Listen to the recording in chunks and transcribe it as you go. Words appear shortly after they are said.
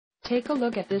take a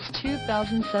look at this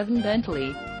 2007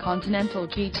 Bentley Continental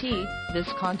GT.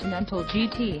 This Continental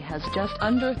GT has just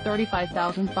under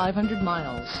 35,500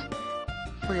 miles.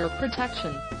 For your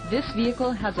protection, this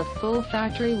vehicle has a full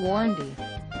factory warranty.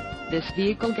 This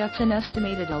vehicle gets an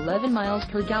estimated 11 miles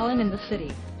per gallon in the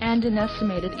city, and an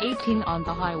estimated 18 on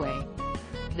the highway.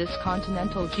 This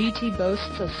Continental GT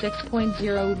boasts a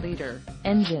 6.0-liter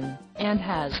engine, and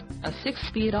has a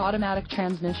 6-speed automatic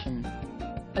transmission.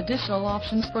 Additional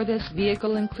options for this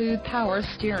vehicle include power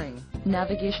steering,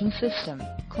 navigation system,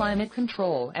 climate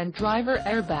control and driver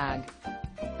airbag.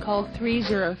 Call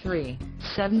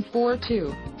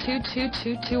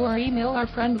 303-742-2222 or email our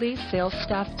friendly sales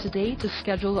staff today to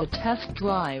schedule a test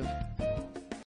drive.